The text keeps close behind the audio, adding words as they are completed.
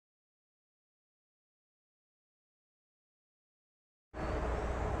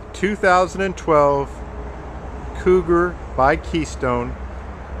2012 Cougar by Keystone.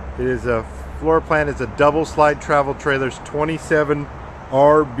 It is a floor plan. It's a double slide travel trailers, 27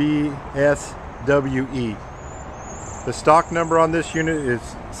 RBSWE. The stock number on this unit is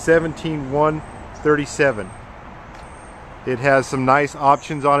 17137. It has some nice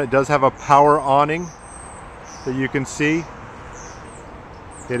options on it. It does have a power awning that you can see.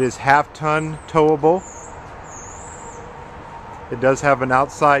 It is half-ton towable. It does have an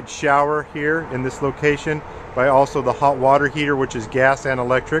outside shower here in this location, by also the hot water heater, which is gas and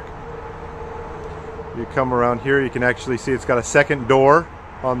electric. You come around here, you can actually see it's got a second door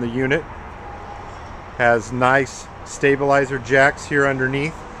on the unit. Has nice stabilizer jacks here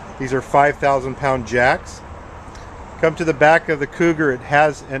underneath. These are 5,000 pound jacks. Come to the back of the Cougar, it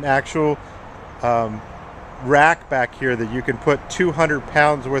has an actual rack back here that you can put 200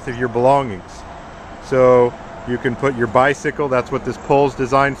 pounds worth of your belongings. So you can put your bicycle, that's what this pole is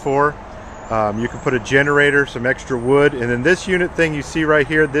designed for. You can put a generator, some extra wood, and then this unit thing you see right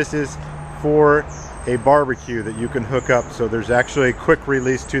here, this is for a barbecue that you can hook up. So there's actually a quick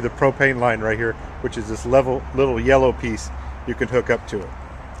release to the propane line right here, which is this little yellow piece you can hook up to it.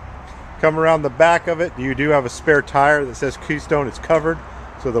 Come around the back of it, you do have a spare tire that says Keystone. It's covered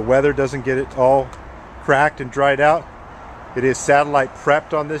so the weather doesn't get it all cracked and dried out. It is satellite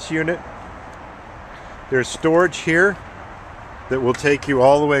prepped on this unit. There's storage here that will take you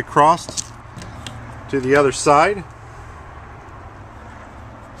all the way across to the other side.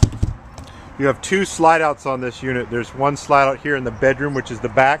 You have two slide outs on this unit. There's one slide out here in the bedroom, which is the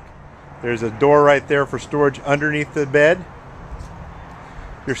back. There's a door right there for storage underneath the bed.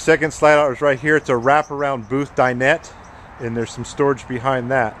 Your second slide out is right here. It's a wraparound booth dinette, and there's some storage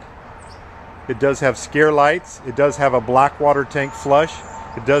behind that. It does have scare lights. It does have a black water tank flush.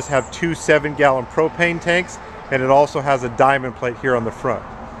 It does have two 7-gallon propane tanks, and it also has a diamond plate here on the front.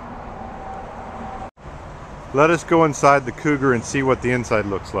 Let us go inside the Cougar and see what the inside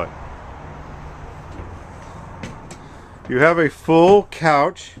looks like. You have a full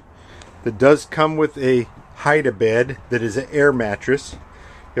couch that does come with a hide-a-bed that is an air mattress.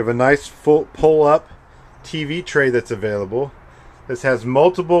 You have a nice full pull-up TV tray that's available. This has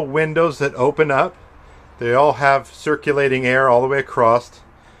multiple windows that open up. They all have circulating air all the way across.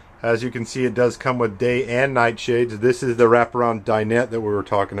 As you can see, it does come with day and night shades. This is the wraparound dinette that we were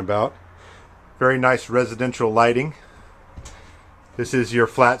talking about. Very nice residential lighting. This is your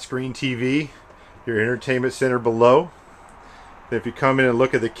flat screen TV, your entertainment center below. If you come in and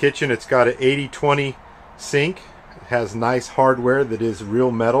look at the kitchen, it's got an 80/20 sink. It has nice hardware that is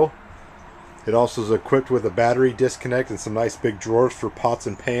real metal. It also is equipped with a battery disconnect and some nice big drawers for pots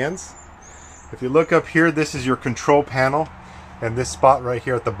and pans. If you look up here, this is your control panel, and this spot right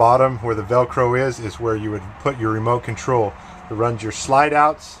here at the bottom where the Velcro is where you would put your remote control. It runs your slide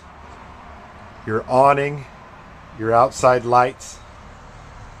outs, your awning, your outside lights,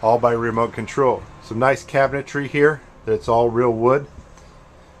 all by remote control. Some nice cabinetry here that's all real wood.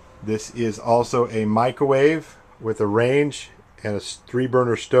 This is also a microwave with a range and a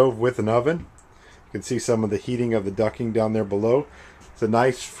 3-burner stove with an oven. You can see some of the heating of the ducting down there below. It's a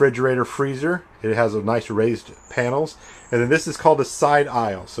nice refrigerator freezer. It has a nice raised panels. And then this is called a side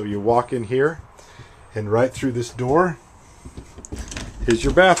aisle. So you walk in here, and right through this door is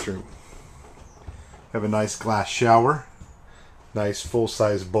your bathroom. You have a nice glass shower, nice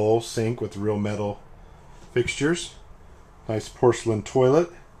full-size bowl sink with real metal fixtures, nice porcelain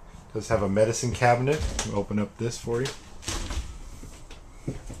toilet. Does have a medicine cabinet. I'll open up this for you.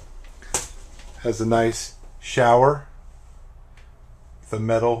 Has a nice shower with a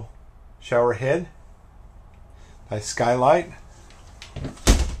metal shower head. Nice skylight.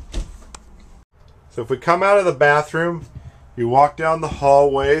 So if we come out of the bathroom, you walk down the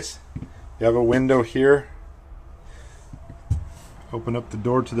hallways. You have a window here. Open up the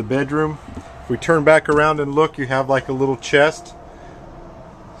door to the bedroom. If we turn back around and look, you have like a little chest,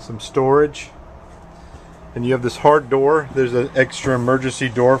 some storage, and you have this hard door. There's an extra emergency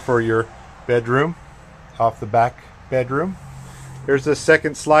door for your bedroom off the back bedroom. Here's the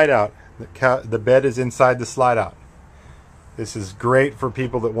second slide out. The bed is inside the slide out. This is great for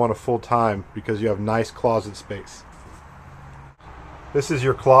people that want a full time because you have nice closet space. This is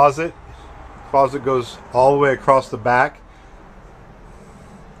your closet. Closet goes all the way across the back.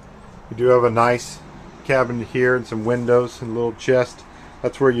 You do have a nice cabinet here and some windows and a little chest.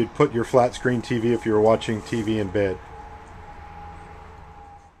 That's where you'd put your flat screen TV if you were watching TV in bed.